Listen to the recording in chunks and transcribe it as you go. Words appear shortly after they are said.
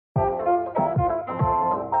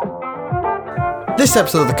This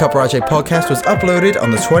episode of the Cupparage podcast was uploaded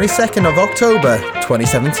on the 22nd of October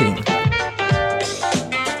 2017.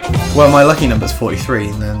 Well, my lucky number is 43,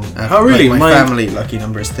 and then oh really? My family lucky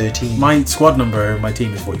number is 13. My squad number, my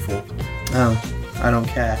team is 44. Oh, I don't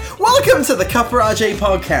care. Welcome to the Cupparage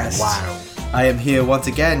podcast. Wow. I am here once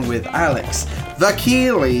again with Alex, the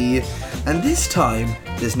Keeley, and this time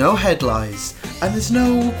there's no headlines and there's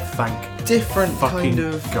no different kind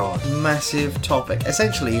of massive topic.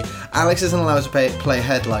 Essentially, Alex isn't allowed to play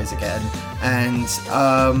headlines again, and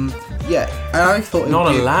yeah, and I thought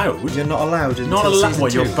not allowed. You're not allowed. Not allowed.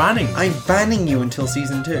 What? You're banning? I'm banning you until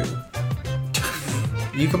season 2.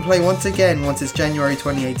 You can play once again once it's January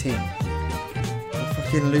 2018.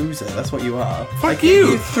 Loser, that's what you are. Fuck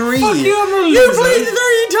you! 3. Fuck you, I'm a loser. You played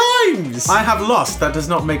 3 times! I have lost, that does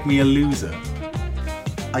not make me a loser.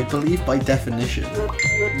 I believe by definition.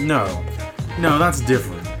 No, that's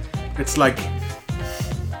different. It's like...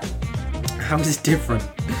 How is it different?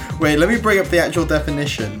 Wait, let me bring up the actual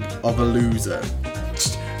definition of a loser.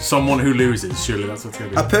 Someone who loses, surely that's what's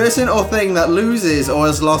going to be. A person or thing that loses or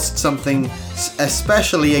has lost something,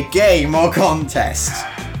 especially a game or contest.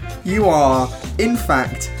 You are, in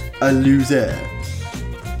fact, a loser.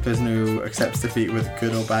 Person who accepts defeat with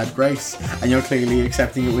good or bad grace. And you're clearly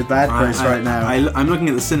accepting it with bad grace right now. I'm looking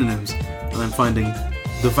at the synonyms, and I'm finding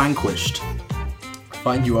the vanquished.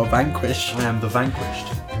 Find you are vanquished. I am the vanquished.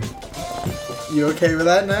 You okay with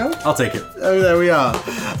that now? I'll take it. Oh, there we are.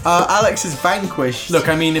 Alex is vanquished. Look,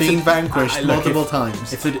 I mean, being vanquished multiple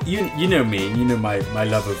times. If you know me, and you know my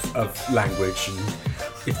love of language, and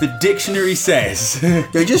if the dictionary says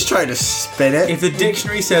you're just trying to spin it. If the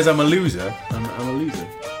dictionary says I'm a loser, I'm a loser.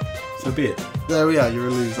 So be it. There we are. You're a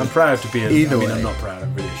loser. I'm proud to be a Either way. I'm not proud.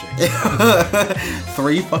 I'm really ashamed.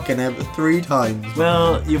 3 times.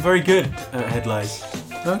 Well, you're very good at headlines.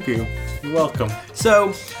 Thank you. You're welcome.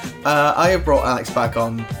 So, I have brought Alex back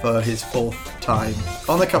on for his 4th time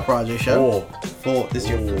on the Cupparage show. 4. This is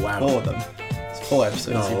your 4 of them. It's 4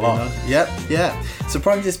 episodes. Not a lot. Yep, yeah.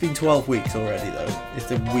 Surprised it's been 12 weeks already, though. It's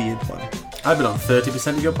a weird one. I've been on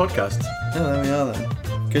 30% of your podcast. Oh, there we are then.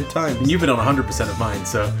 Good times. And you've been on 100% of mine,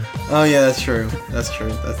 so... Oh, yeah, that's true.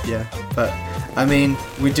 Yeah. But, I mean,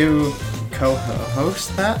 we do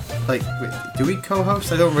co-host that? Like, do we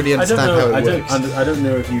co-host? I don't really understand how it works. I don't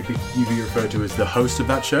know if you'd be referred to as the host of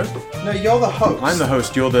that show. No, you're the host. I'm the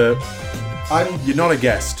host. You're not a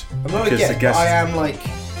guest. I'm not a guest. But I am like...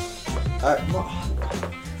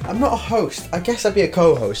 I'm not a host. I guess I'd be a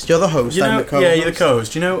co-host. You're the host. I'm the co-host. Yeah, you're the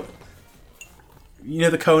co-host. You know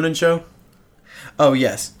the Conan show? Oh,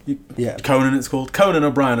 yes. Yeah. Conan, it's called. Conan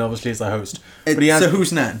O'Brien, obviously, is the host. So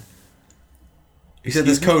who's Nan? You said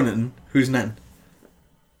there's Conan. Who's Nan?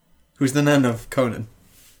 Who's the Nan of Conan?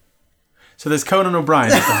 So there's Conan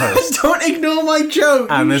O'Brien as the host. Don't ignore my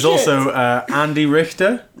joke. And there's also Andy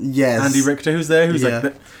Richter. Yes. Andy Richter, who's there? Who's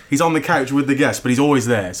he's on the couch with the guest, but he's always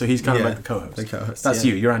there. So he's kind of like the co-host. The co-host. That's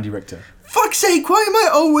you. You're Andy Richter. Fuck's sake! Why am I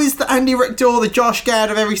always the Andy Richter or the Josh Gad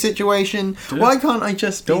of every situation? Why can't I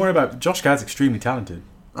just? Don't worry about it. Josh Gad's extremely talented.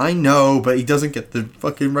 I know, but he doesn't get the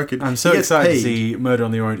fucking record. I'm so excited to see Murder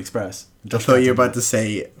on the Orient Express. I thought you were about to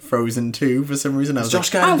say Frozen 2 for some reason. I was Josh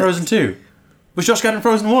Gad in Frozen 2? Was Josh Gad in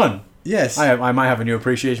Frozen 1? Yes. I might have a new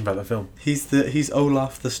appreciation about that film. He's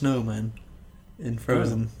Olaf the Snowman in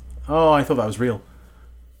Frozen. Oh, I thought that was real.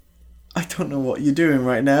 I don't know what you're doing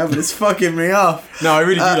right now, but it's fucking me off. No, I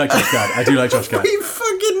really do like Josh Gad. I do like Josh Gad. We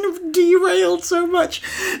fucking derailed so much.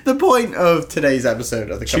 The point of today's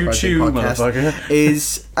episode of the Cupparage podcast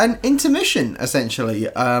is an intermission, essentially,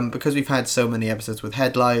 because we've had so many episodes with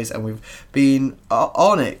headlines, and we've been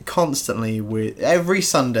on it constantly with every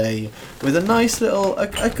Sunday with a nice little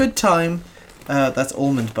a good time. That's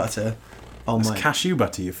almond butter. That's cashew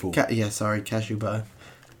butter, you fool. Cashew butter.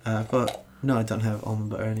 But no, I don't have almond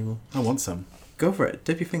butter anymore. I want some. Go for it.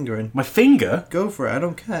 Dip your finger in. My finger? Go for it. I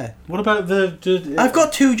don't care. What about the I've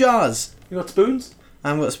got 2 jars. You got spoons? I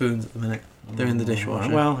haven't got spoons at the minute. They're in the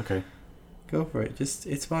dishwasher. Well, okay. Go for it.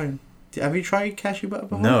 It's fine. Have you tried cashew butter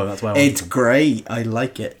before? No, that's why I want It's great. I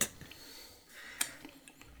like it.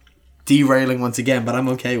 Derailing once again, but I'm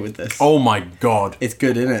okay with this. Oh my god. It's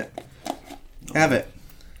good, isn't it? Have it.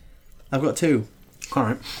 I've got 2.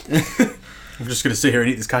 Alright. I'm just going to sit here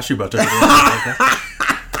and eat this cashew butter.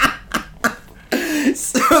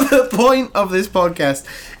 So the point of this podcast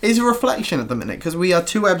is a reflection at the minute, because we are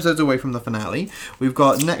 2 episodes away from the finale. We've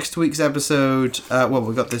got next week's episode.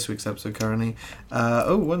 We've got this week's episode currently.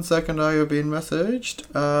 1 second, I are being messaged.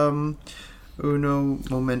 Uno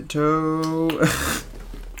momento.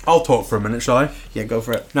 I'll talk for a minute, shall I? Yeah, go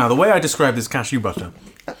for it. Now, the way I describe this cashew butter,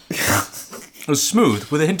 it was smooth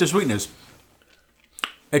with a hint of sweetness.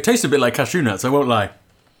 It tastes a bit like cashew nuts, I won't lie.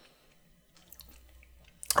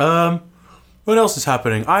 What else is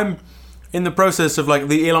happening? I'm in the process of, like,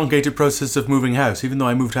 the elongated process of moving house, even though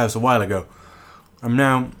I moved house a while ago. I'm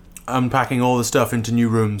now unpacking all the stuff into new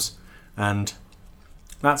rooms, and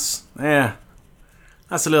that's a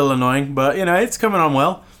little annoying, but, you know, it's coming on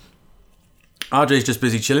well. RJ's just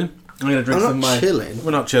busy chilling. I'm going to drink some of chilling. We're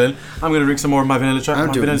not chilling. I'm going to drink some more of my vanilla chai.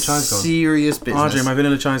 I'm doing vanilla chai's gone. Serious business. RJ, my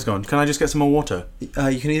vanilla chai's gone. Can I just get some more water? You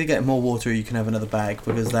can either get more water or you can have another bag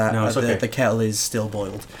because the kettle is still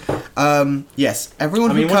boiled. Yes,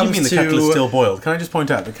 everyone who comes to... what do you mean the kettle is still boiled? Can I just point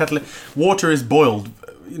out, water is boiled.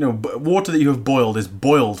 You know, water that you have boiled is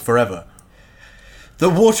boiled forever. The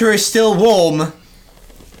water is still warm.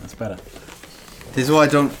 That's better. This is why I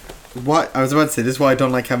don't... What I was about to say, this is why I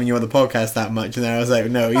don't like having you on the podcast that much, and then I was like,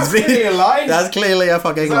 no, he's been a lie. That's clearly a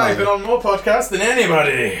fucking lie. I've been on more podcasts than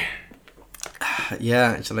anybody.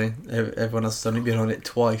 Yeah, actually, everyone else has only been on it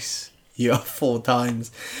twice. You are 4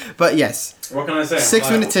 times, but yes. What can I say? 6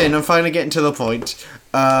 minutes in, I'm finally getting to the point.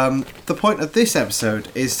 The point of this episode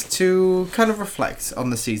is to kind of reflect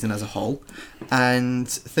on the season as a whole, and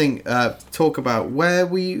talk about where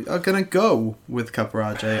we are going to go with Cuppa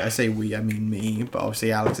RJ. I say we, I mean me, but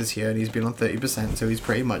obviously Alex is here and he's been on 30%, so he's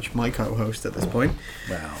pretty much my co-host at this point.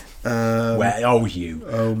 Wow. You.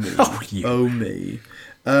 Oh me. Oh you. Oh me.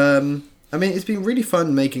 I mean, it's been really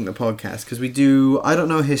fun making the podcast because we do I Don't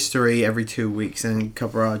Know History every 2 weeks and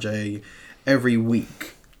Cuppa RJ every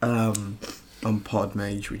week on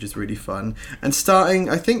Podmage, which is really fun. And starting,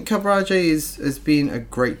 I think Cuppa RJ has been a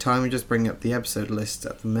great time. We're just bringing up the episode list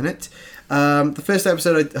at the minute. The first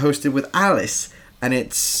episode I hosted with Alice, and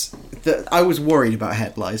I was worried about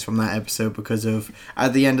head lies from that episode because of,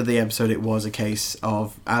 at the end of the episode, it was a case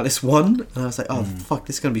of Alice won. And I was like, oh, fuck,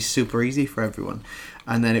 this is going to be super easy for everyone.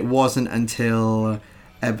 And then it wasn't until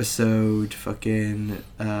episode fucking...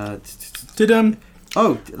 RJ,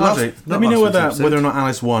 let me know whether or not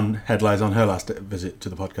Alice won head lies on her last visit to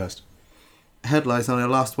the podcast. Head lies on her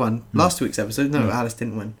last one. Last week's episode? No, Alice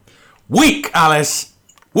didn't win. Weak, Alice!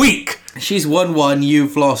 Weak! She's won one,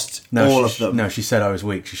 you've lost all of them. No, she said I was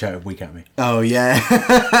weak. She shouted weak at me. Oh,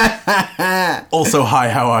 yeah. Also, hi,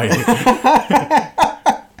 how are you?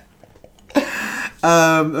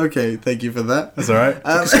 Okay, thank you for that. That's alright.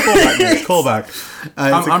 It's a callback.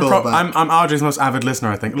 I'm RJ's most avid listener,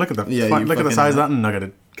 I think. Look at the size of that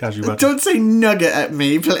nugget cashew butter. Don't say nugget at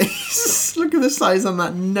me, please. Look at the size on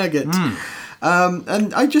that nugget.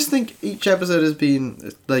 And I just think each episode has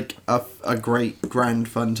been like a great, grand,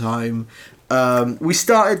 fun time. We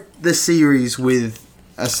started the series with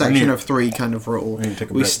a section of 3 kind of rule.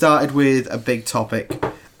 We started with a big topic,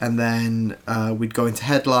 and then we'd go into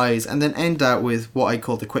headlines, and then end out with what I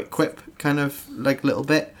called a quick quip, kind of like little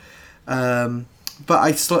bit.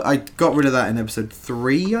 But I got rid of that in episode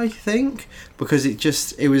 3, I think, because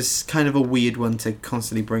it was kind of a weird one to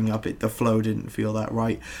constantly bring up. The flow didn't feel that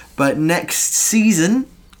right. But next season,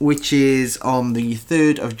 which is on the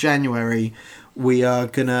 3rd of January, we are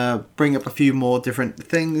gonna bring up a few more different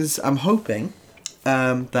things. I'm hoping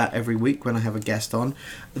that every week when I have a guest on,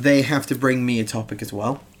 they have to bring me a topic as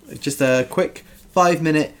well. Just a quick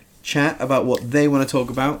 5-minute chat about what they want to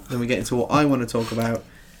talk about. Then we get into what I want to talk about.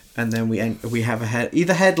 And then we have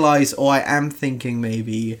either head lies, or I am thinking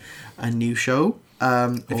maybe a new show.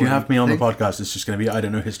 If you have me on the podcast, it's just going to be I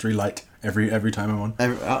Don't Know History light every time I'm on.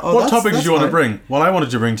 What topic did you want to bring? Well, I wanted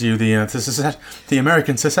to bring to you the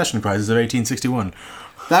American Secession Crisis of 1861.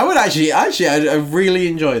 That would actually, I'd really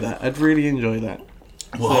enjoy that. I'd really enjoy that.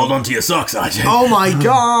 Well, hold on to your socks, RJ. Oh my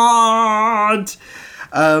god!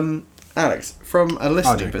 Alex, from a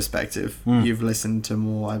listening perspective, you've listened to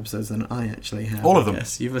more episodes than I actually have. All of them.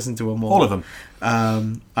 Yes, you've listened to them all. All of them.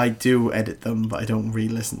 I do edit them, but I don't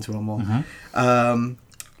re-listen to them all.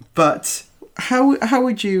 But how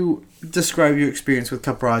would you describe your experience with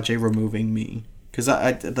Cuppa RJ removing me? Because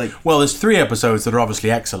I like. Well, there's 3 episodes that are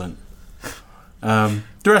obviously excellent. The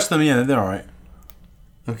rest of them, yeah, they're all right.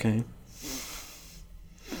 Okay.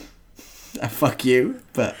 Fuck you,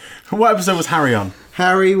 but... What episode was Harry on?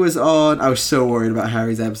 Harry was on... I was so worried about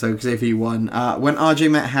Harry's episode, because if he won... when RJ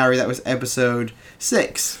met Harry, that was episode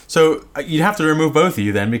 6. So, you'd have to remove both of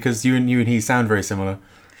you then, because you and he sound very similar.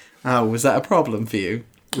 Oh, was that a problem for you?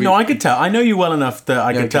 No, I could tell. I know you well enough that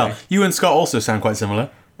I could tell. You and Scott also sound quite similar.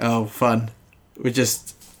 Oh, fun. We're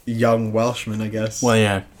just young Welshmen, I guess. Well,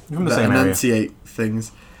 yeah. From the same enunciate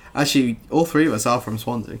things. Actually, all 3 of us are from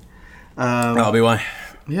Swansea. That'll be why.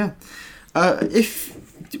 Yeah. Good,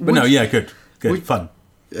 fun.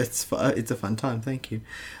 It's a fun time. Thank you.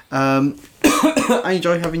 I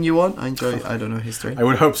enjoy having you on. I don't know history. I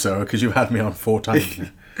would hope so, because you've had me on 4 times.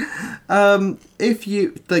 If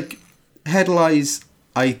you like, Head Lies,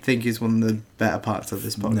 I think is one of the better parts of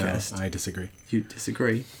this podcast. No, I disagree. You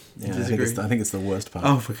disagree? Yeah, I think it's the worst part.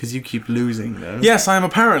 Oh, because you keep losing, though. Yes, I am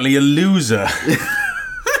apparently a loser.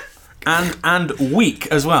 and weak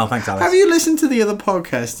as well. Thanks, Alex. Have you listened to the other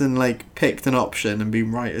podcast and like picked an option and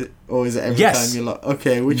been right, or is it every time you're like,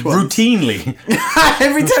 okay, which one? Routinely.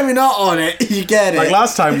 Every time you're not on it, you get it. Like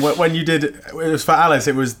last time when you did, it was for Alice.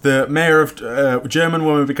 It was the mayor of German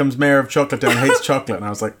woman becomes mayor of Chocolate Town, hates chocolate, and I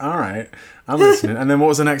was like, all right, I'm listening. And then what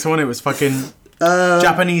was the next one? It was fucking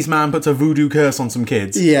Japanese man puts a voodoo curse on some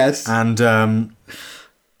kids. Yes. And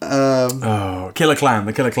Killer Clown,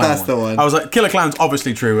 the Killer Clown. That's the one. I was like, Killer Clown's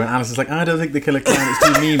obviously true, and Alice is like, I don't think the Killer Clown is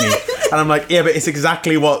too memey. And I'm like, yeah, but it's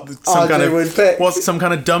exactly what some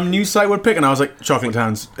kind of dumb news site would pick. And I was like, Chocolate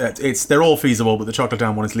Town's, they're all feasible, but the Chocolate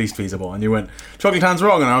Town one is least feasible. And you went, Chocolate Town's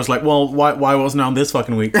wrong, and I was like, well, why wasn't I on this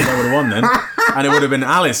fucking week? Because I would have won then, and it would have been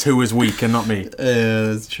Alice who was weak and not me.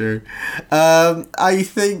 Yeah, that's true. I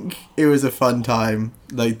think it was a fun time,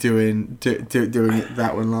 like doing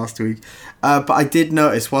that one last week. But I did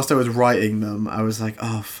notice whilst I was writing them, I was like,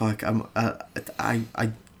 "Oh fuck,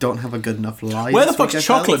 I don't have a good enough lie." Where the fuck's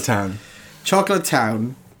Chocolate Town? Chocolate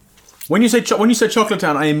Town. When you say Chocolate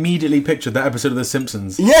Town, I immediately pictured that episode of The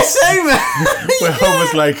Simpsons. Yes, same. Where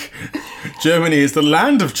Homer's like, Germany is the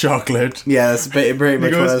land of chocolate. Yeah, that's pretty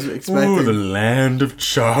much what I was expecting. Ooh, the land of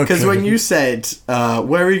chocolate. Because when you said,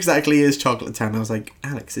 where exactly is Chocolate Town, I was like,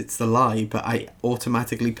 Alex, it's the lie, but I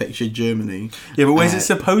automatically pictured Germany. Yeah, but where's it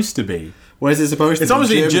supposed to be? Where's it supposed to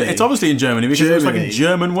be? It's obviously in Germany because a fucking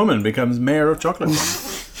German woman becomes mayor of Chocolate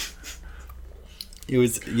Town. It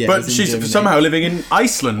was, but she's somehow living in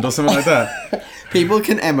Iceland or something like that. People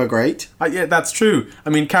can emigrate. Yeah, that's true. I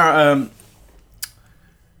mean,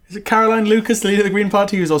 is it Caroline Lucas, the leader of the Green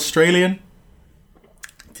Party, who's Australian?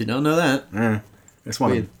 Did not know that. Yeah, it's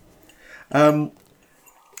one.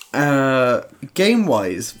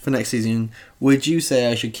 Game-wise, for next season, would you say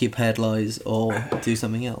I should keep Head Lies or do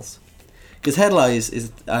something else? Because Head Lies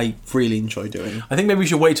I really enjoy doing. I think maybe we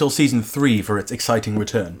should wait till season 3 for its exciting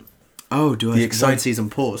return. Oh, do I want season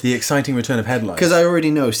pause? The exciting return of Head Lies. Because I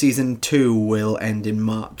already know season 2 will end in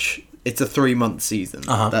March. It's a 3-month season.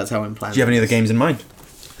 That's how I'm planning. Do you have any other games in mind?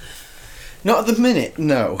 Not at the minute,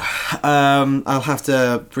 no. I'll have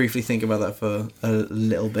to briefly think about that for a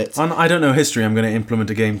little bit. I don't know history. I'm going to implement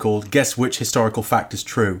a game called Guess Which Historical Fact is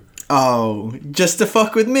True. Oh, just to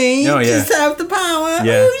fuck with me? Oh, yeah. Just to have the power?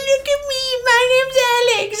 Yeah. Oh, look at me. My name's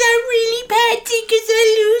Alex. I'm really petty because I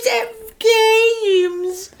lose at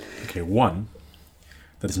games. Okay, 1,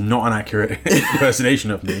 that is not an accurate impersonation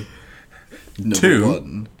of me. Number 2,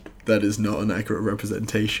 1, that is not an accurate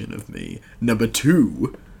representation of me. Number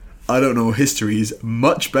 2, I don't know history is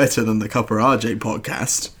much better than the Cuppa RJ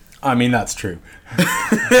podcast. I mean, that's true.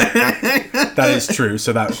 That is true,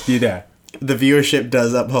 so that's there. The viewership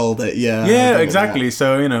does uphold it, yeah. Yeah, exactly,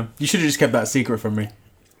 so, you should have just kept that secret from me.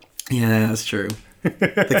 Yeah, that's true. The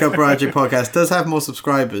Cuppa RJ podcast does have more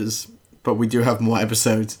subscribers, but we do have more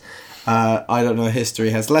episodes. I don't know history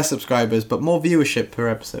has less subscribers, but more viewership per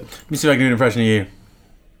episode. Let me see if I can do an impression of you.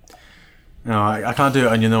 No, I can't do it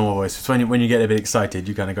on your normal voice. So when you get a bit excited,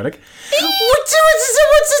 you kind of go like, what the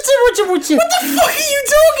fuck are you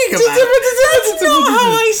talking about? That's not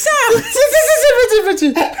how I sound.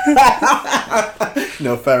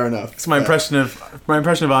 No, fair enough. It's my impression of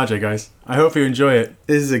RJ, guys. I hope you enjoy it.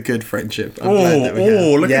 This is a good friendship. I'm glad that we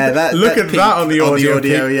have. Look at that on the audio.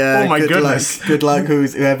 Yeah. Oh my goodness. Good luck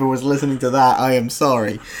whoever was listening to that. I am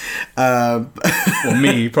sorry. Well,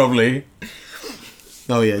 me, probably.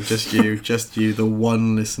 Oh yeah, just you, the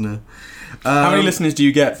one listener. How many listeners do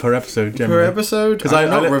you get per episode, generally? Per episode? Because I'm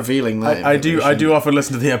not revealing that. I do often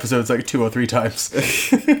listen to the episodes like 2 or 3 times.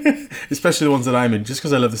 Especially the ones that I'm in, just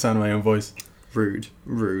because I love the sound of my own voice. Rude.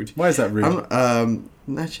 Why is that rude?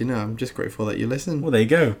 Actually, no, I'm just grateful that you listen. Well, there you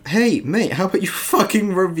go. Hey, mate, how about you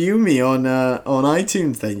fucking review me on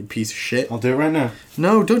iTunes then, you piece of shit? I'll do it right now.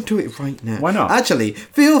 No, don't do it right now. Why not? Actually,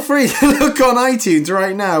 feel free to look on iTunes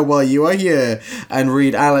right now while you are here and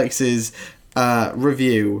read Alex's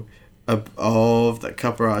review of the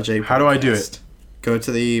Cuppa RJ podcast. How do I do it? Go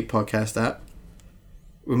to the podcast app.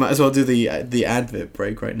 We might as well do the advert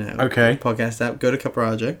break right now. Okay. Podcast app. Go to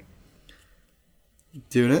Cuppa RJ.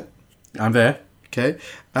 Doing it. I'm there. Okay.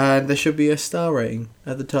 And there should be a star rating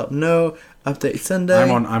at the top. No update Sunday.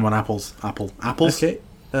 I'm on Apples. Apples. Okay.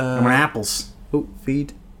 I'm on Apples. Oh,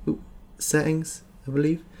 feed. Oh, settings. I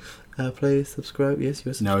believe. Play. Subscribe. Yes,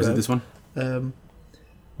 you're subscribed. No, is it this one?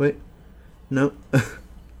 Wait. No.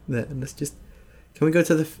 There. Let's just. Can we go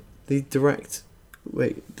to the direct?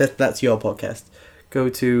 Wait. That's your podcast. Go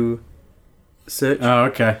to search. Oh,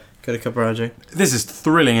 okay. Go to Cuppa This is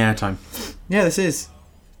thrilling airtime. Yeah, this is.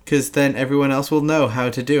 Because then everyone else will know how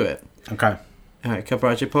to do it. Okay. Alright,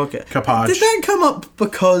 Cuppa Podcast. Cuppa. Did that come up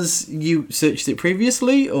because you searched it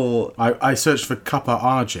previously, or...? I searched for Cuppa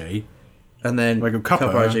RJ. And then like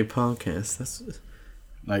Cuppa RJ Podcast. That's...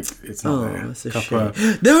 Like, it's not there. That's a shame.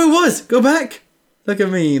 No, it was! Go back! Look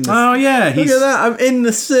at me. Oh, yeah. Look at that. I'm in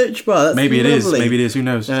the search bar. That's maybe lovely. it is. Maybe it is. Who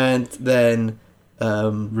knows? And then...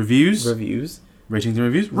 Reviews? Ratings and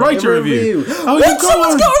reviews? Write a review. Oh, what?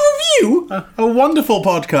 Someone's got a review? A wonderful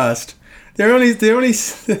podcast. There's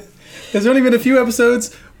only been a few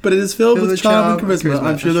episodes, but it is filled with charm and charisma.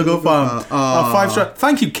 I'm sure they'll go far. 5-star.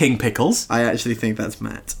 Thank you, King Pickles. I actually think that's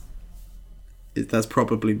Matt. That's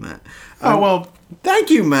probably Matt. Oh, well. Thank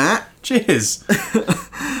you, Matt. Cheers.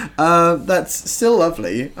 That's still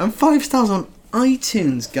lovely. I'm 5 stars on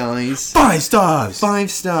iTunes, guys. 5 stars.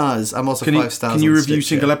 5 stars. I'm also 5 stars. Can you on review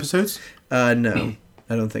Stitcher. single episodes? No,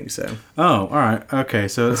 I don't think so. Oh, all right. Okay,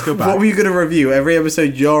 so let's go back. What were you going to review? Every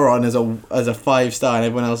episode you're on as a 5 star, and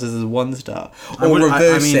everyone else's is 1 star, or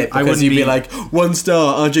reverse it because you'd be like 1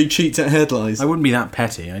 star. RJ cheats at headlines. I wouldn't be that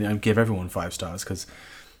petty. I'd give everyone 5 stars because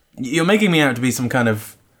you're making me out to be some kind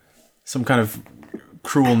of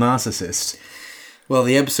cruel narcissist. Well,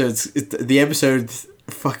 the episode.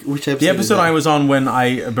 Fuck, which episode? The episode I was on when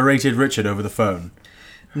I berated Richard over the phone.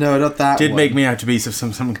 No, not that did one. make me out to be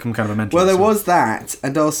some kind of a mental. Well, there was that,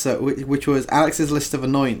 and also which was Alex's list of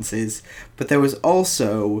annoyances, but there was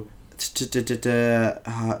also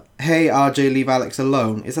Hey RJ, leave Alex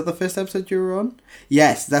alone. Is that the first episode you were on?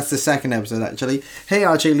 Yes, that's the second episode actually. Hey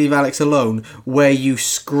RJ, leave Alex alone, where you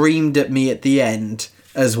screamed at me at the end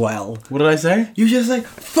as well. What did I say? You just like,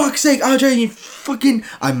 fuck's sake, RJ, you fucking...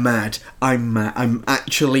 I'm mad. I'm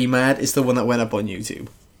actually mad. It's the one that went up on YouTube.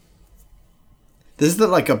 This is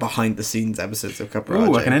like a behind-the-scenes episodes of Cuppa RJ.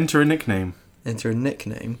 Oh, I can enter a nickname. Enter a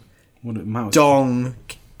nickname. What it mouse? Dong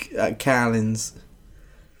Callens.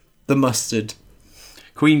 The Mustard.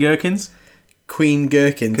 Queen Gherkins? Queen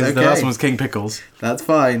Gherkins, okay. Because the last one was King Pickles. That's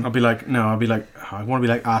fine. I want to be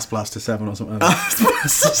like Ass Blaster 7 or something like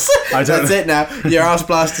that. That's it now. You're Ass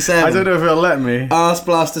Blaster 7. I don't know if it'll let me. Ass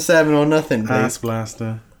Blaster 7 or nothing, please. Ass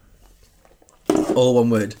Blaster. All one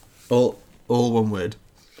word. All one word.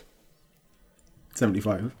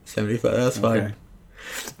 75. 75, that's fine. Okay.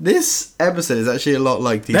 This episode is actually a lot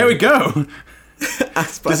like the... There we go!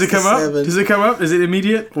 Does it come up? Does it come up? Is it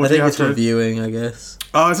immediate? I think it's reviewing, I guess.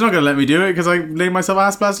 Oh, it's not going to let me do it because I named myself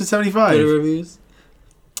Ass Blaster 75. Go to reviews?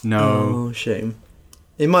 No. Oh, shame.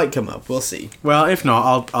 It might come up. We'll see. Well, if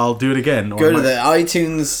not, I'll do it again. Go to the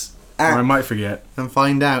iTunes app. Or I might forget. And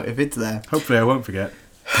find out if it's there. Hopefully I won't forget.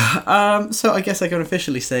 So I guess I can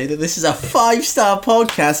officially say that this is a 5-star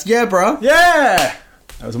podcast. Yeah, bro. Yeah!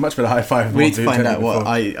 That was a much better high five. We need to find out what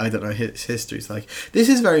I don't know his history's like. This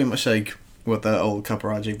is very much like what the old Cuppa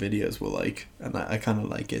RJ videos were like, and I kind of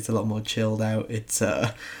like it. It's a lot more chilled out. It's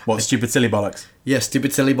stupid silly bollocks. Yeah,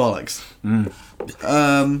 stupid silly bollocks.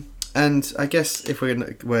 And I guess if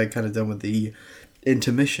we're kind of done with the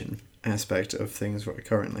intermission aspect of things right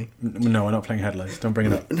currently. No, we're not playing Headlights. Don't bring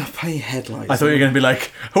it up. We're not playing Headlights. I thought you were going to be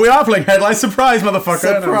like, we are playing Headlights. Surprise, motherfucker!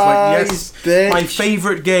 Surprise, and I was like, yes, bitch. My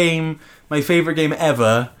favourite game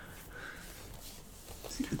ever.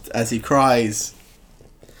 As he cries.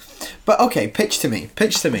 But okay, pitch to me.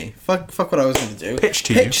 Fuck what I was going to do. Pitch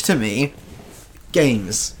to me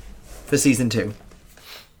games for season 2.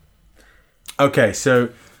 Okay, so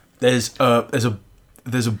there's a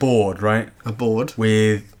board, right? A board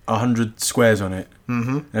with 100 squares on it.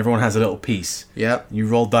 Mm-hmm. Everyone has a little piece. Yep. You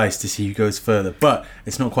roll dice to see who goes further, but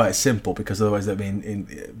it's not quite as simple because otherwise that'd be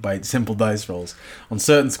by simple dice rolls. On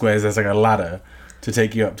certain squares, there's like a ladder to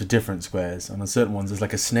take you up to different squares, and on certain ones, there's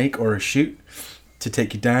like a snake or a chute to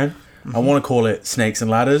take you down. Mm-hmm. I want to call it snakes and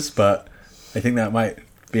ladders, but I think that might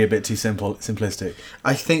be a bit too simplistic.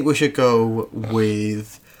 I think we should go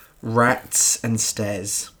with rats and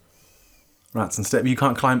stairs. Rats and stairs. You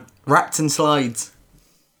can't climb. Rats and slides.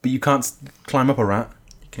 But you can't climb up a rat.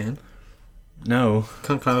 You can. No.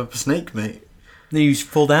 Can't climb up a snake, mate. No, you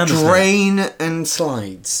fall down the snake. Drain and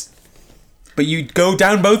slides. But you go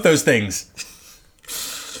down both those things.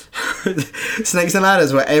 Snakes and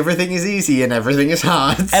ladders where everything is easy and everything is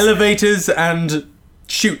hard. Elevators and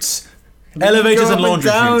chutes. Elevators and laundry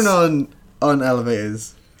chutes. Down on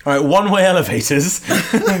elevators. Alright, one-way elevators.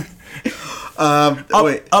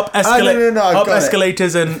 Up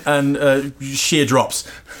escalators and sheer drops.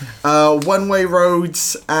 One-way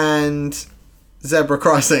roads and zebra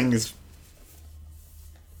crossings.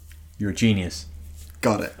 You're a genius.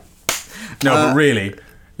 Got it. No, but really,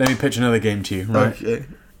 let me pitch another game to you, right? Okay.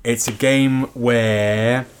 It's a game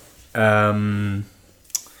where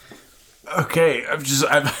Okay,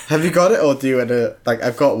 Have you got it, or do you want to... Like,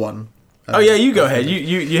 I've got one. Oh yeah, you go ahead.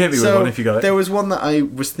 You hit me with one if you got it. There was one that I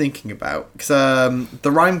was thinking about because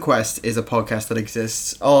the Rhyme Quest is a podcast that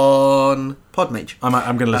exists on Podmage. I'm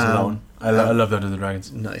going to listen to that one. I love Dungeons and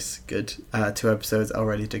Dragons. Nice, good. 2 episodes are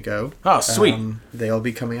ready to go. Oh, sweet. They'll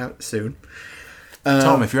be coming out soon.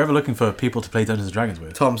 Tom, if you're ever looking for people to play Dungeons and Dragons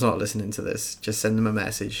with, Tom's not listening to this. Just send him a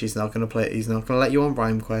message. He's not going to play. He's not going to let you on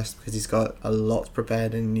Rhyme Quest because he's got a lot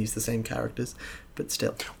prepared and he needs the same characters. But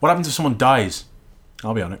still, what happens if someone dies?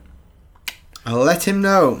 I'll be on it. I'll let him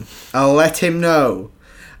know.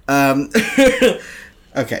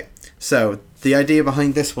 Okay, so the idea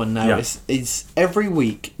behind this one now is every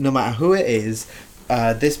week, no matter who it is,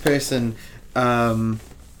 this person... do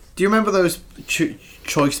you remember those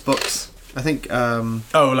choice books? I think...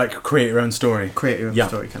 like create your own story. Create your own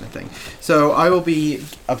story kind of thing. So I will be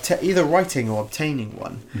either writing or obtaining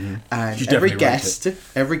one. Mm-hmm. And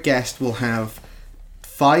every guest will have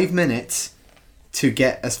 5 minutes to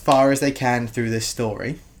get as far as they can through this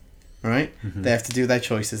story, right? Mm-hmm. They have to do their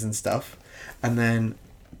choices and stuff, and then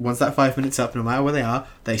once that 5 minutes up, no matter where they are,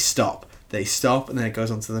 they stop, and then it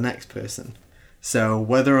goes on to the next person. So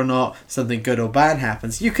whether or not something good or bad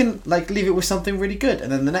happens, you can like leave it with something really good,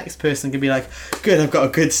 and then the next person can be like, good, I've got a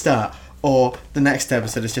good start. Or the next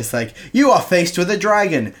episode is just like, you are faced with a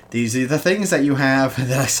dragon, these are the things that you have, and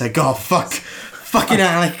then I say, God, fucking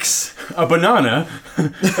Alex. A banana,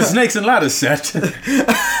 a snakes and ladders set.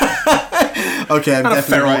 Okay, I'm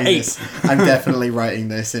definitely writing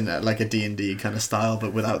this in like a D&D kind of style,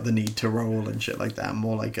 but without the need to roll and shit like that.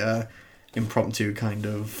 More like a impromptu kind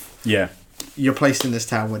of. Yeah. You're placed in this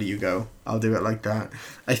town. Where do you go? I'll do it like that.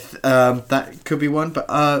 That could be one,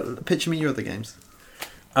 but picture me your other games.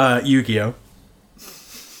 Yu-Gi-Oh.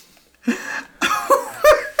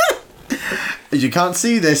 You can't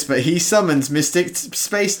see this, but he summons Mystical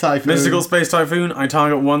Space Typhoon. I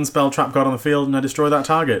target one spell trap card on the field and I destroy that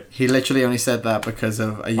target. He literally only said that because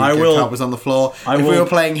of a Yu-Gi-Oh card was on the floor. If we were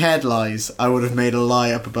playing Head Lies, I would have made a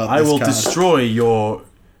lie up about this card. I will destroy your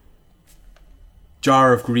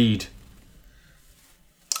Jar of Greed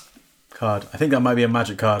card. I think that might be a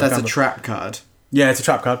magic card. That's a trap card. Yeah, it's a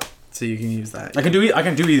trap card. So you can use that. I can do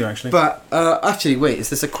either actually. But actually, wait, is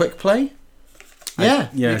this a quick play? You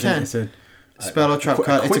can. Spell or trap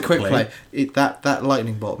card. It's a quick play. That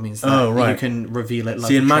lightning bolt means that you can reveal it.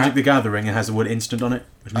 See, in Magic the Gathering, it has the word instant on it,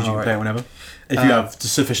 which means you can play it whenever if you have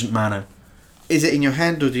sufficient mana. Is it in your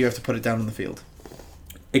hand, or do you have to put it down on the field?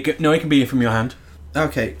 It can be from your hand.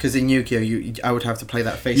 Okay, because in Yu-Gi-Oh, I would have to play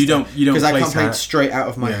that face. You don't because I can't play it straight out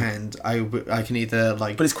of my hand. I can either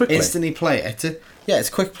but it's quick play. Instantly play it. Yeah,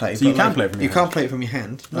 it's quick play. So you can play it from your hand. You can't play it from your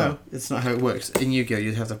hand. No, it's not how it works. In Yu-Gi-Oh,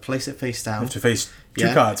 you have to place it face down. You have to face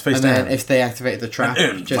two cards face down. And then if they activate the trap,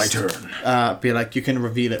 just my turn. Be like, you can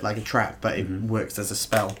reveal it like a trap, but it works as a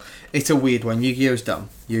spell. It's a weird one. Yu-Gi-Oh is dumb.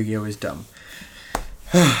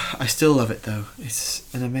 I still love it though. It's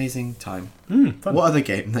an amazing time. Fun. What other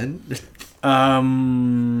game then?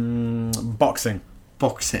 Boxing.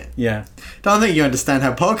 Yeah. Don't think you understand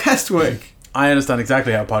how podcasts work. I understand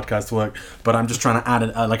exactly how podcasts work, but I'm just trying to add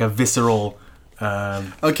a visceral,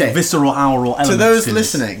 visceral aural element to those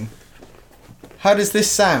listening. How does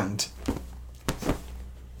this sound?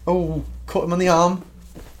 Oh, caught him on the arm.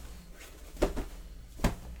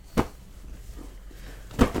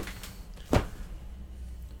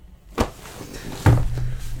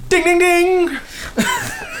 Ding, ding, ding!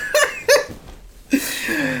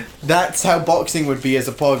 That's how boxing would be as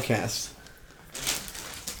a podcast.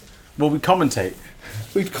 Well, we commentate.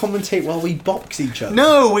 We'd commentate while we box each other.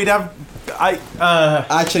 No, we'd have...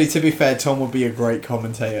 Actually, to be fair, Tom would be a great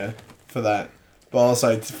commentator for that. But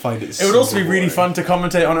also, I'd find it. It would also be really fun to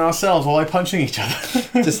commentate on ourselves while punching each other.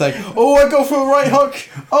 Just like, oh, I go for a right hook.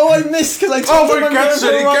 Oh, I missed because I told him I'm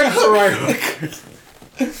going for a right hook.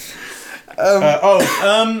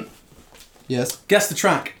 Yes. Guess the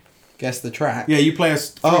track. Yeah, you play us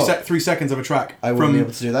 3 seconds of a track. I wouldn't be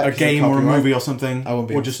able to do that. A game or a movie or something. I wouldn't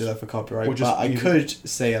be able to do that for copyright. But I could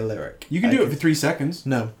say a lyric. You can do it for 3 seconds.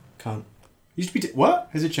 No, can't. What?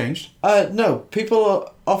 Has it changed? No.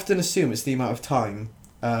 People often assume it's the amount of time,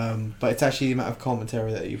 but it's actually the amount of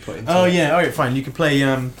commentary that you put into it. Oh, yeah. Alright, fine. You can play...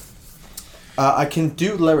 I can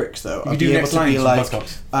do lyrics, though. You can do next lines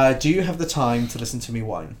like, do you have the time to listen to me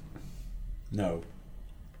whine? No.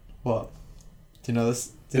 What? Do you know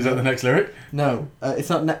this? Is that the next lyric? No, it's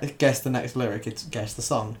not guess the next lyric, it's guess the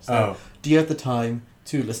song. So, do you have the time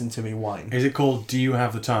to listen to me whine? Is it called Do You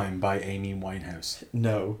Have the Time by Amy Winehouse?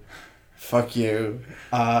 No. Fuck you.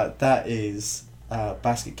 That is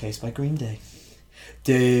Basket Case by Green Day.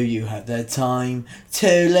 Do you have the time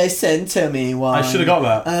to listen to me whine? I should have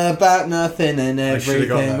got that. About nothing and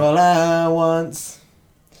everything all at once.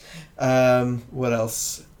 What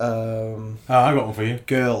else? I got one for you.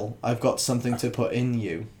 Girl, I've got something to put in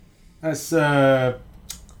you. That's Gay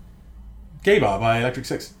Bar by Electric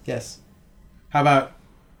Six. Yes. How about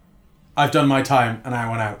I've done my time and I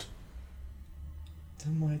went out?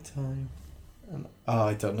 Done my time. And... Oh,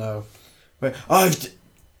 I don't know. Wait,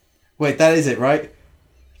 that is it, right?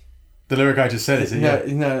 The lyric I just said, is it? No,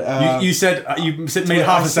 yeah. No. You said made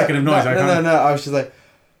half a second of noise. No. I was just like,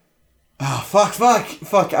 oh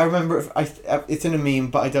fuck! I remember it's in a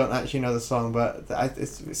meme, but I don't actually know the song. But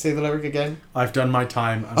say the lyric again. I've done my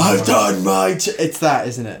time. And I've done my. It's that,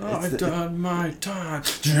 isn't it? Oh, I've done my time.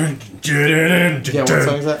 Yeah, what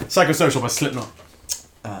song is that? Psychosocial by Slipknot.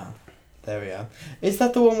 There we are. Is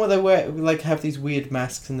that the one where they have these weird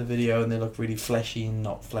masks in the video and they look really fleshy and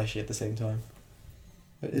not fleshy at the same time?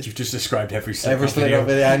 You've just described every Slipknot video.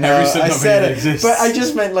 I know. Every Slipknot I said video it, exists. but I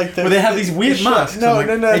just meant like the. But they have these weird masks. No.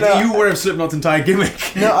 You were Slipknot's entire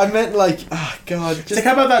gimmick. No, I meant like, oh god. Just like,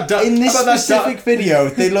 how about that? In this specific video,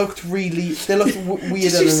 they looked weird. Did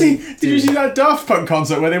you see that Daft Punk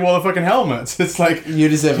concert where they wore the fucking helmets? It's like you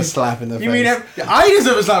deserve a slap in the face. You mean I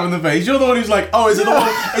deserve a slap in the face? You're the one who's like, oh, is it the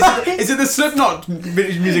one? Is it the Slipknot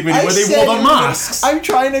music video where they wore the masks? I'm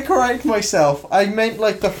trying to correct myself. I meant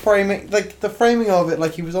like the framing of it.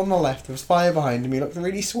 Like he was on the left. There was fire behind him. He looked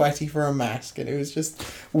really sweaty for a mask, and it was just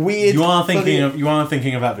weird. You are thinking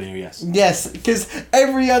of that video, yes? Yes, because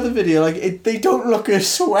every other video, they don't look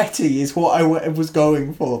as sweaty as what I was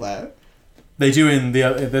going for there. They do in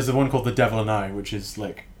there's the one called The Devil and I, which is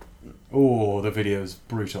like, oh, the video's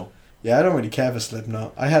brutal. Yeah, I don't really care for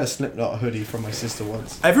Slipknot. I had a Slipknot hoodie from my sister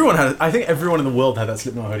once. I think everyone in the world had that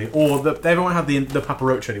Slipknot hoodie, or everyone had the Papa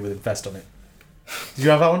Roach hoodie with a vest on it. Did you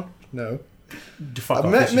have that one? No.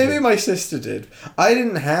 Maybe my sister did. I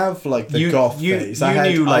didn't have the goth phase.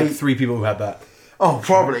 You knew 3 people who had that. Oh,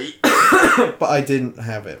 probably. But I didn't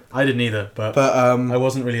have it. I didn't either. But I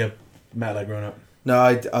wasn't really a metalhead growing up. No,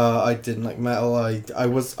 I didn't like metal. I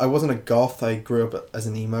wasn't a goth. I grew up as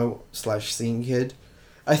an emo / scene kid.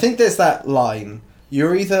 I think there's that line.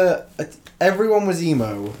 You're either everyone was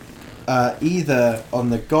emo. Either on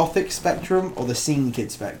the gothic spectrum or the scene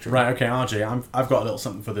kid spectrum. Right, okay, RJ, I've got a little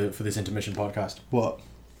something for this intermission podcast. What?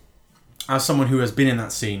 As someone who has been in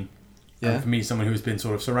that scene, yeah. And for me, someone who has been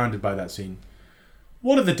sort of surrounded by that scene,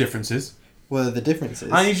 what are the differences? What are the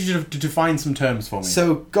differences? I need you to define some terms for me.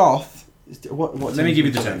 So, goth... What Let me give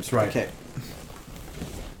you the terms, right. Okay.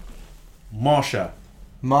 Marsha.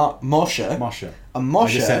 Marsha? Marsha. A Marsha? I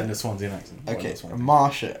just said it in a Swansea accent. Okay, a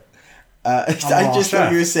Marsha. I just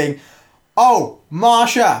thought you were saying, oh,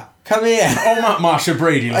 Marsha, come here. Oh, Marsha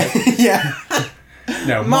Brady. Yeah.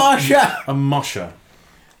 No, Marsha. A Marsha.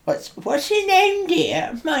 What's your name,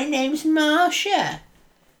 dear? My name's Marsha.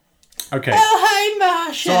 Okay. Oh, hi,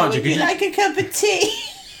 Marsha. So, Would you like a cup of tea?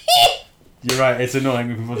 You're right, it's annoying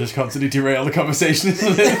when people just constantly derail the conversation,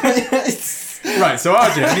 isn't it? Right, so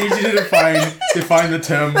RJ, I need you to define the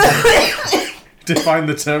term define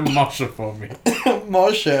the term Marsha for me.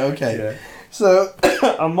 Marsha, okay. Yeah. So,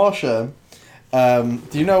 a Marsha,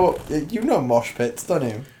 you know mosh pits, don't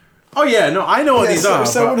you? Oh yeah, no, I know what these are.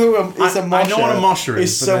 Someone who is a mosher. I know what a mosher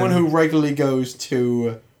is. Someone who regularly goes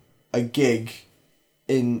to a gig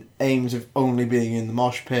in aims of only being in the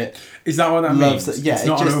mosh pit. Is that what that means? Yeah, it's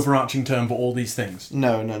not an overarching term for all these things.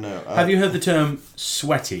 No. Have you heard the term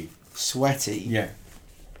sweaty? Sweaty? Yeah.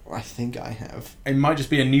 I think I have. It might just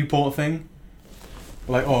be a Newport thing.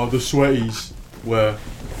 Like, oh, the sweaties were...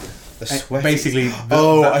 The sweaties? Basically...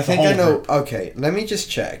 I think I know... Group. Okay, let me just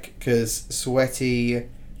check, because sweaty...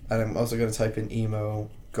 And I'm also going to type in emo,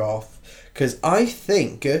 goth. Because I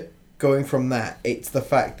think, going from that, it's the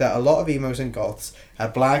fact that a lot of emos and goths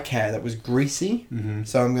had black hair that was greasy. Mm-hmm.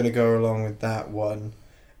 So I'm going to go along with that one.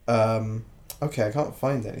 Okay, I can't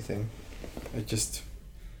find anything. It just...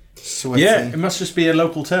 Sweaty. Yeah, it must just be a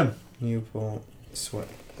local term. Newport,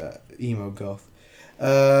 emo, goth.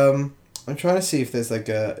 I'm trying to see if there's like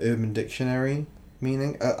a Urban Dictionary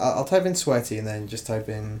meaning. I'll type in sweaty and then just type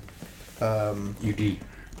in... UD.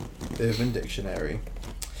 Urban Dictionary.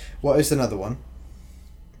 What is another one?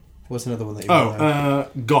 What's another one that you know?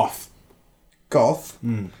 Goth. Goth?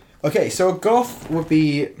 Mm. Okay, so a goth would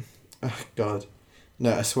be... Oh, God.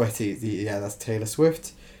 No, a sweaty. Yeah, that's Taylor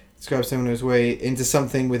Swift. Describe someone who's way into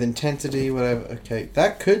something with intensity, whatever. Okay,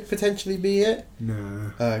 that could potentially be it.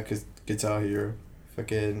 No. Because Guitar Hero.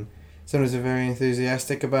 Fucking... Someone who's very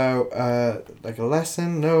enthusiastic about, like a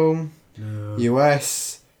lesson. No. No.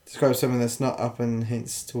 US... Describe something that's not up and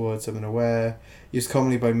hints towards something aware. Used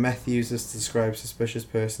commonly by meth users to describe suspicious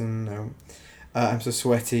person. No. I'm so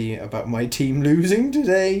sweaty about my team losing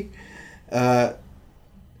today. Oh,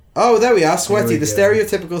 there we are. Sweaty. The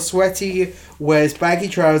stereotypical sweaty wears baggy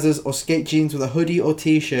trousers or skate jeans with a hoodie or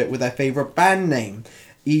t-shirt with their favourite band name.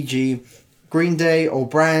 E.g. Green Day or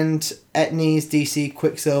Brand, Etnies, DC,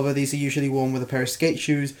 Quicksilver. These are usually worn with a pair of skate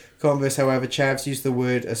shoes. Converse, however, chavs use the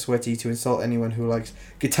word as sweaty to insult anyone who likes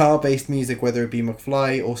guitar-based music, whether it be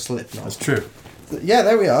McFly or Slipknot. That's true. Yeah,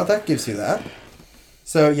 there we are. That gives you that.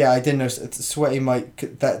 So, yeah, I didn't know. Sweaty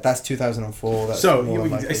might... That's 2004. That's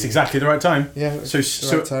it's exactly the right time. Yeah. So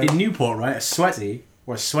right time. In Newport, right, a sweaty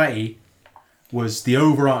was the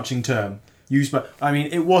overarching term used by... I mean,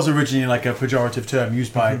 it was originally like a pejorative term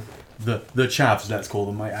used by the chavs, let's call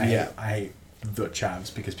them. I hate the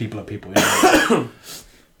chavs because people are people. You know?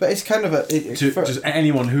 But it's kind of just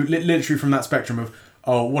anyone who... Literally from that spectrum of,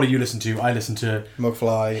 oh, what do you listen to? I listen to...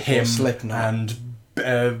 McFly, him, or Slipknot. And...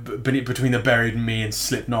 between the Buried and Me and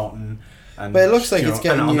Slipknot and but it looks like it's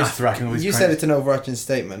getting used. You said it's an overarching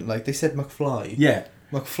statement, like they said McFly. Yeah,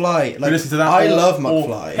 McFly. Like listen to that. I love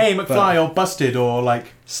McFly. Hey McFly or Busted or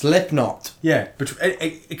like Slipknot. Yeah, but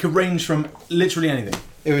it could range from literally anything.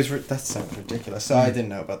 It was that sounds ridiculous. So I didn't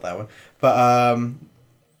know about that one. But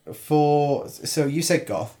so you said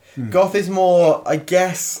goth. Goth is more, I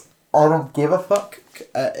guess, I don't give a fuck.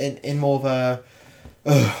 In more of a.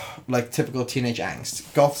 Like typical teenage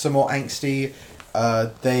angst. Goths are more angsty.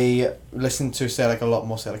 They listen to say like a lot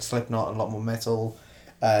more say like Slipknot, a lot more metal,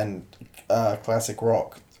 and classic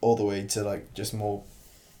rock, all the way to like just more.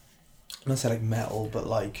 Not say like metal, but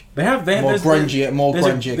like they have more grungy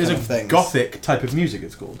kind of things. Gothic type of music.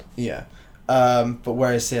 It's called. Yeah. But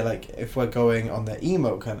whereas say like if we're going on the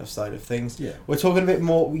emo kind of side of things, we're talking a bit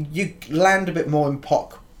more. You land a bit more in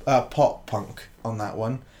pop punk on that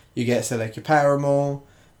one. You get say like your Paramore.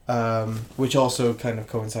 Which also kind of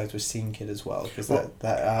coincides with Scene Kid as well, because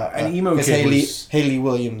an emo kid Hayley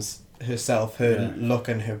Williams herself, her look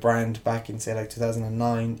and her brand back in say like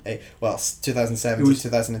 2009, 2007 to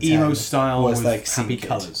 2010. Emo style was with like happy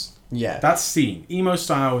colours. Yeah, that's Scene. Emo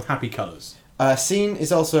style with happy colours. Scene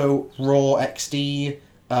is also raw XD,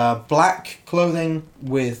 black clothing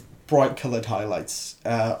with bright coloured highlights,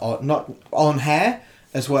 not on hair.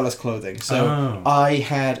 As well as clothing. So I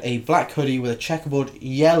had a black hoodie with a checkerboard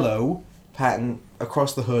yellow pattern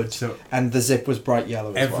across the hood, and the zip was bright yellow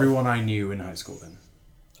as everyone I knew in high school then.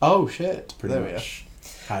 Oh shit. Pretty much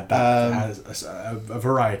had that has a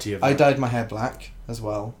variety of... I dyed my hair black as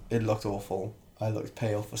well. It looked awful. I looked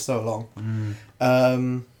pale for so long.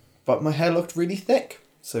 But my hair looked really thick.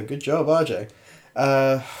 So good job, RJ.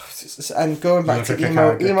 And going back to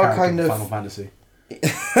emo kind of... Final Fantasy.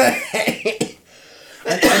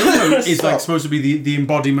 And emo is like supposed to be the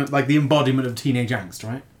embodiment of teenage angst,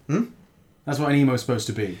 right? That's what an emo is supposed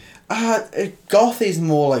to be. Goth is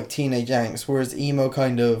more like teenage angst, whereas emo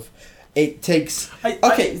kind of it takes.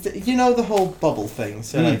 You know the whole bubble thing.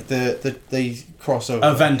 So like the crossover.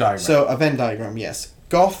 A Venn diagram. So a Venn diagram, yes.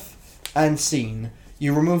 Goth and scene.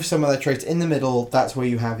 You remove some of their traits in the middle. That's where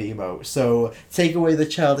you have emo. So take away the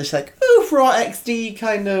childish, like raw XD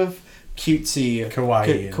kind of cutesy,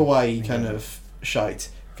 kawaii kind of shite.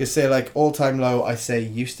 Because say like All Time Low, I say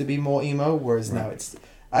used to be more emo, whereas now it's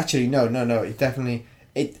actually no. It definitely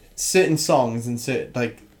certain songs and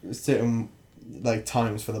certain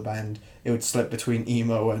times for the band, it would slip between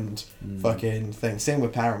emo and fucking thing. Same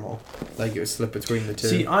with Paramore, like it would slip between the two.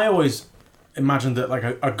 See, I always imagined that like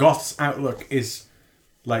a goth's outlook is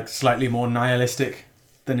like slightly more nihilistic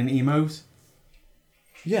than an emo's.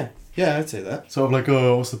 Yeah, I'd say that. Sort of like,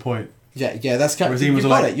 oh, what's the point? Yeah, that's kind of... You've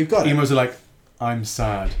got it. Emos are like, I'm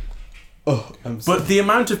sad. Oh, I'm sad. But the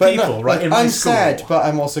amount of people, right, in my school... I'm sad, but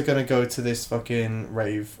I'm also going to go to this fucking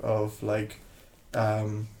rave of, like...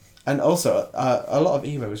 and also, a lot of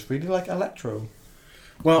emos really like electro.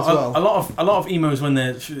 Well, a lot of emos, when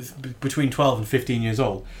they're between 12 and 15 years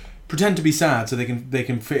old, pretend to be sad so they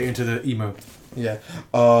can fit into the emo. Yeah.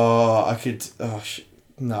 Oh, I could...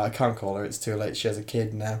 no, I can't call her. It's too late. She has a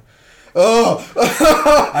kid now. Oh!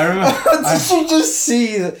 I remember... Did you just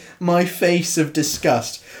see my face of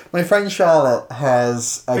disgust? My friend Charlotte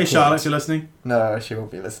has a kid. Charlotte, you're listening? No, she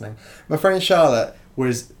won't be listening. My friend Charlotte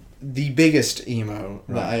was the biggest emo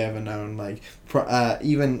that I ever known. Like,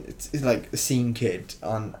 even like the scene kid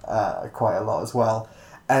on quite a lot as well.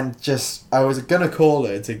 And just, I was gonna call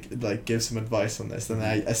her to like give some advice on this, and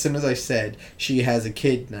as soon as I said she has a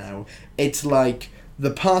kid now, it's like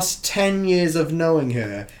the past 10 years of knowing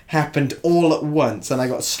her happened all at once, and I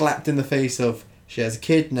got slapped in the face of, she has a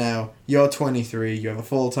kid now, you're 23, you have a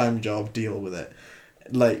full-time job, deal with it.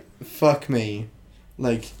 Like, fuck me.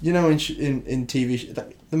 Like, you know, in TV,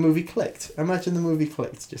 the movie Clicked. Imagine the movie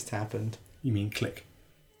Clicked just happened. You mean Click?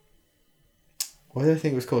 Why do I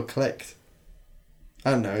think it was called Clicked?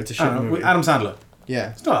 I don't know, it's a shit movie. Adam Sandler.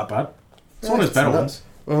 Yeah. It's not that bad. It's one of his better ones.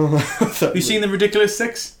 Well, have you seen The Ridiculous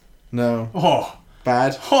Six? No. Oh.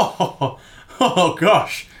 Bad? Oh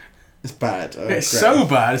gosh. It's bad. Oh, it's so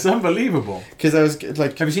bad. It's unbelievable. Because I was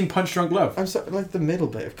like... Have you seen Punch Drunk Love? I'm sorry, like the middle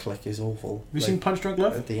bit of Click is awful. Have you seen Punch Drunk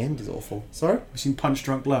Love? At the end is awful. Sorry? Have you seen Punch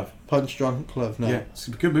Drunk Love? Punch Drunk Love, no. Yeah, it's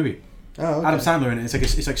a good movie. Oh, okay. Adam Sandler in it.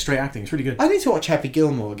 It's like straight acting. It's really good. I need to watch Happy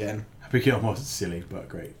Gilmore again. Happy Gilmore's silly, but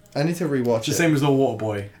great. I need to rewatch it's the same as The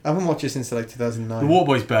Waterboy. I haven't watched it since like 2009. The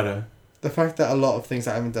Waterboy's better. The fact that a lot of things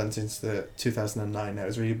I haven't done since the 2009 now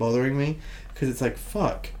is really bothering me. Because it's like,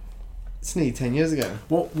 fuck. It's nearly 10 years ago.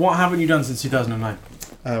 What haven't you done since 2009?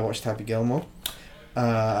 I watched Happy Gilmore.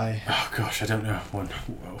 Oh gosh, I don't know.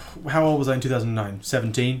 How old was I in 2009?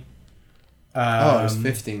 17? I was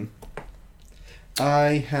 15.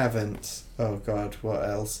 I haven't. Oh god, what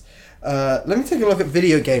else? Let me take a look at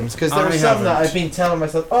video games, because there are some that I've been telling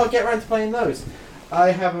myself, oh, I'll get around to playing those.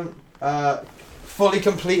 I haven't fully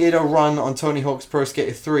completed a run on Tony Hawk's Pro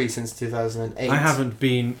Skater 3 since 2008. I haven't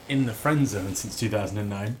been in the friend zone since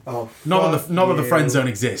 2009. Oh, not that the friend zone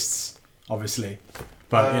exists, obviously,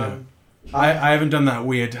 but you know, I haven't done that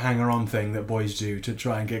weird hanger-on thing that boys do to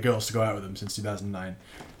try and get girls to go out with them since 2009.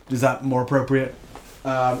 Is that more appropriate?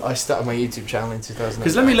 I started my YouTube channel in 2009.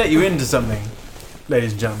 Because let me let you into something,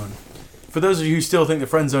 ladies and gentlemen. For those of you who still think the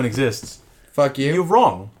friend zone exists, fuck you. You're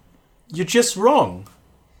wrong. You're just wrong.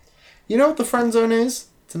 You know what the friend zone is?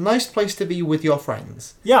 It's a nice place to be with your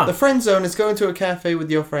friends. Yeah. The friend zone is going to a cafe with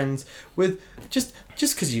your friends, with just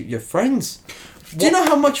because you're friends. Do you know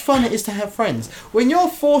how much fun it is to have friends? When you're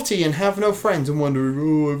 40 and have no friends and wondering,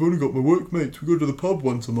 oh, I've only got my workmates, we go to the pub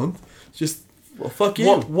once a month. It's just, well, fuck you.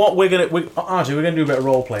 What we're gonna, Archie, we're gonna do a bit of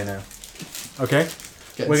role play now. Okay.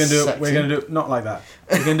 We're gonna do not like that.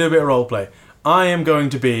 We're gonna do a bit of role play. I am going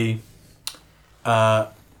to be another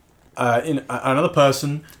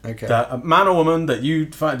person, that a man or woman that you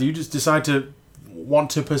just decide to want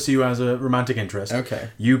to pursue as a romantic interest. Okay.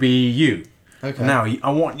 You be you. Okay. Now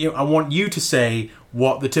I want you to say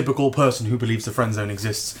what the typical person who believes the friend zone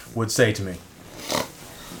exists would say to me.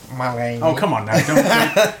 Oh, come on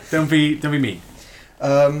now! Don't be mean.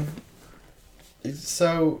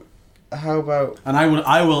 So, how about? And I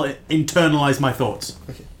will internalize my thoughts.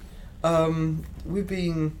 Okay. We've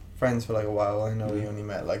been friends for like a while. I know we only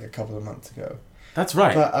met like a couple of months ago. That's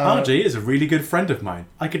right. But, RJ is a really good friend of mine.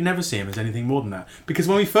 I could never see him as anything more than that. Because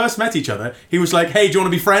when we first met each other, he was like, "Hey, do you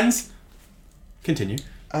want to be friends?" Continue.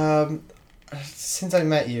 Since I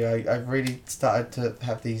met you, I've really started to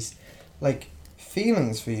have these, like,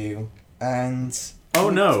 feelings for you. And... Oh,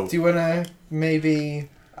 no. Do you want to maybe,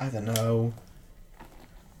 I don't know,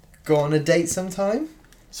 go on a date sometime?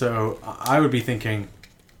 So, I would be thinking,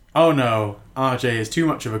 oh no, RJ is too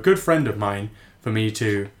much of a good friend of mine for me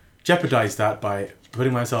to jeopardize that by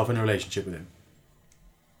putting myself in a relationship with him.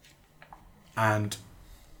 And...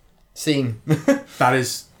 Scene.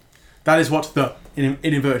 That is what the, in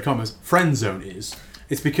inverted commas, friend zone is.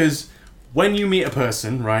 It's because when you meet a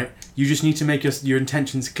person, right, you just need to make your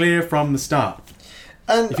intentions clear from the start.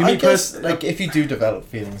 And I guess, like, if you do develop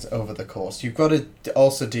feelings over the course, you've got to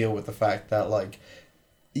also deal with the fact that, like,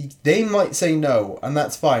 they might say no, and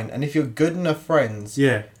that's fine. And if you're good enough friends,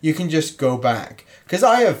 you can just go back. Because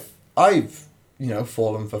I've, you know,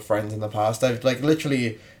 fallen for friends in the past. I've, like,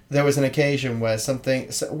 literally... There was an occasion where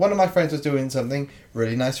one of my friends was doing something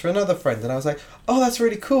really nice for another friend, and I was like, "Oh, that's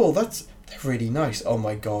really cool. They're really nice. Oh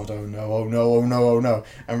my god. Oh no. Oh no. Oh no. Oh no."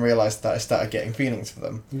 And realized that I started getting feelings for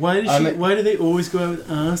them. Why do they always go out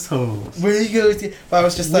with assholes? Where you go? But I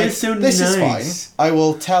was just like, so "This nice. is fine. I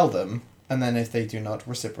will tell them, and then if they do not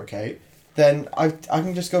reciprocate, then I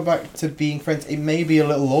can just go back to being friends. It may be a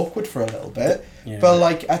little awkward for a little bit, but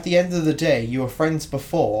like at the end of the day, you were friends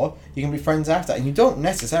before. You can be friends after, and you don't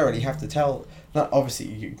necessarily have to tell. Not obviously,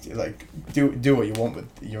 you like do what you want with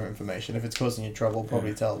your information. If it's causing you trouble,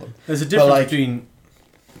 probably tell them. There's a difference between.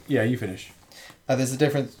 Yeah, you finish. There's a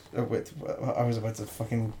difference with. I was about to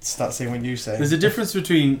fucking start saying what you say. There's a difference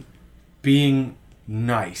between being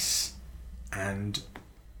nice and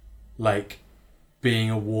like being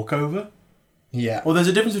a walkover. Yeah. Well, there's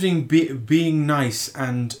a difference between being nice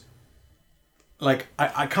and, like,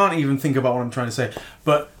 I can't even think about what I'm trying to say.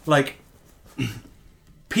 But, like,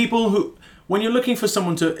 people who... When you're looking for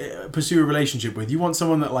someone to pursue a relationship with, you want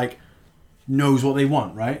someone that, like, knows what they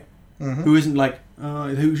want, right? Mm-hmm. Who isn't, like...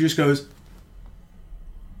 who just goes...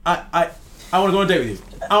 I want to go on a date with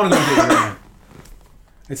you. I want to go on a date with you right now.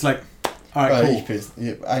 It's like... All right, cool.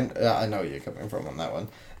 I know where you're coming from on that one.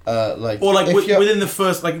 Within the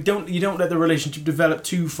first, like, you don't let the relationship develop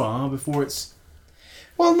too far before it's.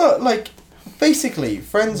 Well, no, like, basically,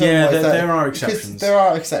 friends are like that. There are exceptions. There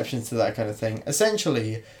are exceptions to that kind of thing.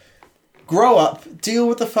 Essentially, grow up, deal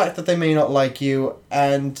with the fact that they may not like you,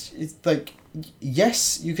 and it's like,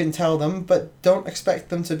 yes, you can tell them, but don't expect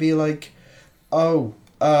them to be like, oh,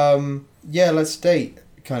 yeah, let's date,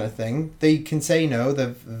 kind of thing. They can say no. They're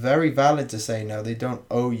very valid to say no. They don't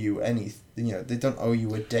owe you anything. They don't owe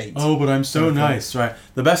you a date. Oh, but I'm so nice, right?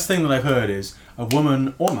 The best thing that I've heard is a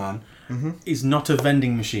woman or man is not a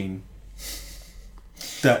vending machine.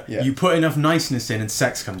 That you put enough niceness in and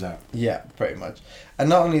sex comes out. Yeah, pretty much. And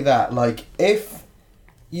not only that, like, if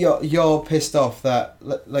you're pissed off that,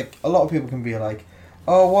 like, a lot of people can be like,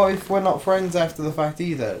 oh, what if we're not friends after the fact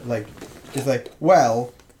either? Like, it's like,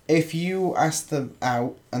 well, if you ask them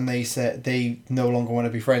out and they said they no longer want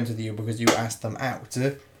to be friends with you because you asked them out,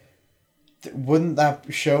 wouldn't that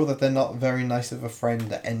show that they're not very nice of a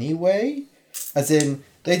friend anyway? As in,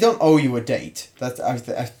 they don't owe you a date. That's I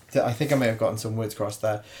think I may have gotten some words crossed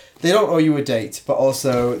there. They don't owe you a date, but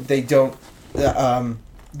also they don't. The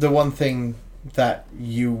one thing that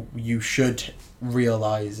you should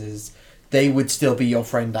realize is they would still be your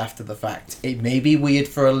friend after the fact. It may be weird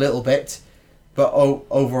for a little bit, but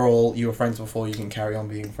overall, you were friends before. You can carry on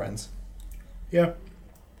being friends. Yeah.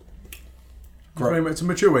 Great. It's a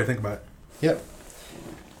mature way to think about it. Yep.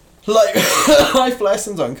 Like life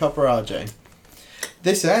lessons on Copper RJ.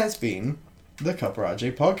 This has been the Copper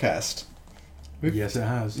RJ podcast. Yes, it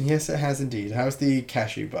has. Yes, it has indeed. How's the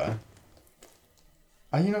cashew bar?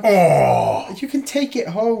 Are you not? Oh! You can take it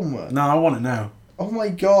home. No, I want it now. Oh my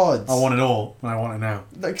god. I want it all, and I want it now.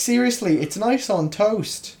 Like, seriously, it's nice on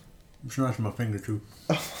toast. I'm smashing my finger too.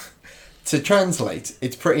 To translate,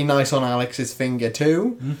 it's pretty nice on Alex's finger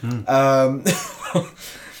too. Mm-hmm.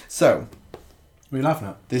 So... What are you laughing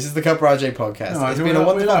at? This is the Copper RJ podcast. No, it's been a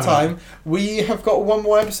wonderful time. We have got one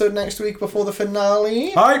more episode next week before the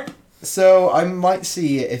finale. Hype! So I might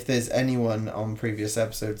see if there's anyone on previous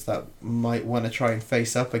episodes that might want to try and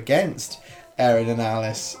face up against Aaron and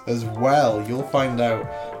Alice as well. You'll find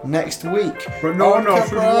out next week. But no one else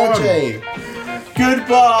RJ. Goodbye!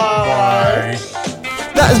 Bye.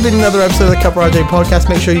 That has been another episode of the Copper RJ podcast.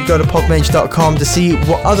 Make sure you go to podmage.com to see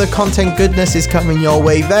what other content goodness is coming your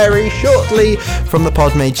way very shortly from the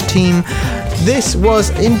Podmage team. This was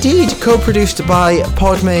indeed co-produced by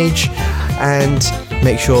Podmage, and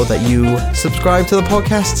make sure that you subscribe to the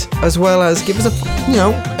podcast as well as give us a,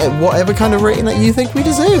 whatever kind of rating that you think we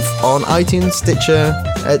deserve on iTunes, Stitcher,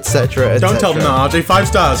 etc. Don't tell them that, RJ. 5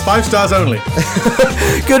 stars. 5 stars only.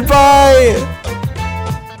 Goodbye!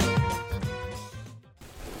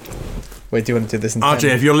 Wait, do you want to do this in RJ,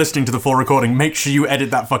 if you're listening to the full recording, make sure you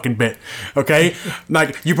edit that fucking bit, okay?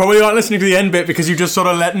 Like, you probably aren't listening to the end bit because you're just sort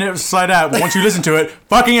of letting it slide out, but once you listen to it,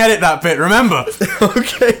 fucking edit that bit, remember?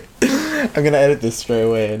 Okay. I'm going to edit this straight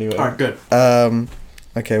away anyway. Alright, good.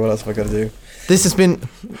 Okay, what else have I got to do? This has been...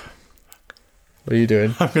 What are you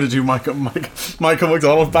doing? I'm going to do Michael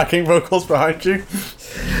McDonald backing vocals behind you.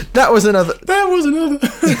 That was another...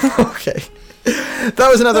 Okay. That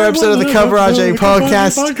was another episode of the Copper RJ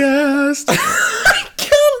podcast. I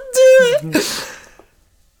can't do it.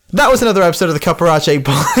 That was another episode of the Copper RJ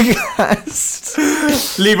podcast.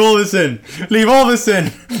 Leave all this in. Leave all this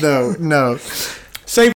in. No.